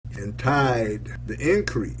and tithe the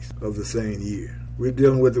increase of the same year. We're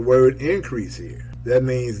dealing with the word increase here. That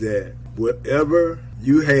means that whatever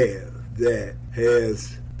you have that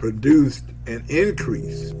has produced an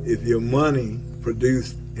increase, if your money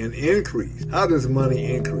produced an increase, how does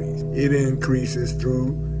money increase? It increases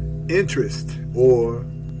through interest or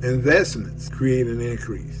investments create an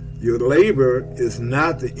increase. Your labor is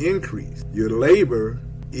not the increase. Your labor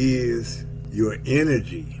is your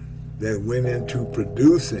energy that went into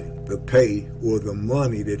producing the pay or the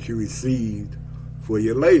money that you received for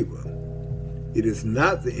your labor. It is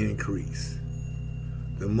not the increase.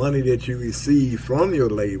 The money that you receive from your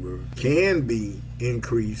labor can be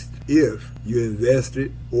increased if you invest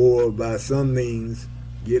it or by some means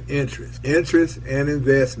get interest. Interest and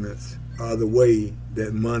investments are the way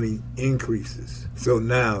that money increases. So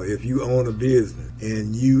now if you own a business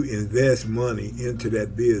and you invest money into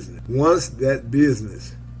that business, once that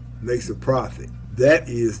business makes a profit, that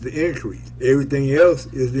is the increase. Everything else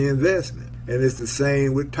is the investment. And it's the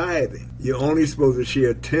same with tithing. You're only supposed to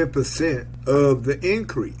share 10% of the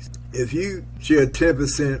increase. If you share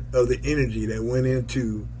 10% of the energy that went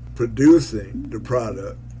into producing the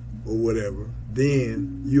product or whatever,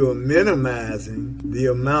 then you are minimizing the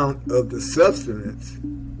amount of the substance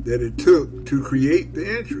that it took to create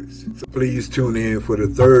the interest. So please tune in for the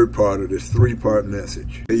third part of this 3-part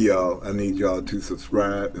message. Hey y'all, I need y'all to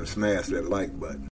subscribe and smash that like button.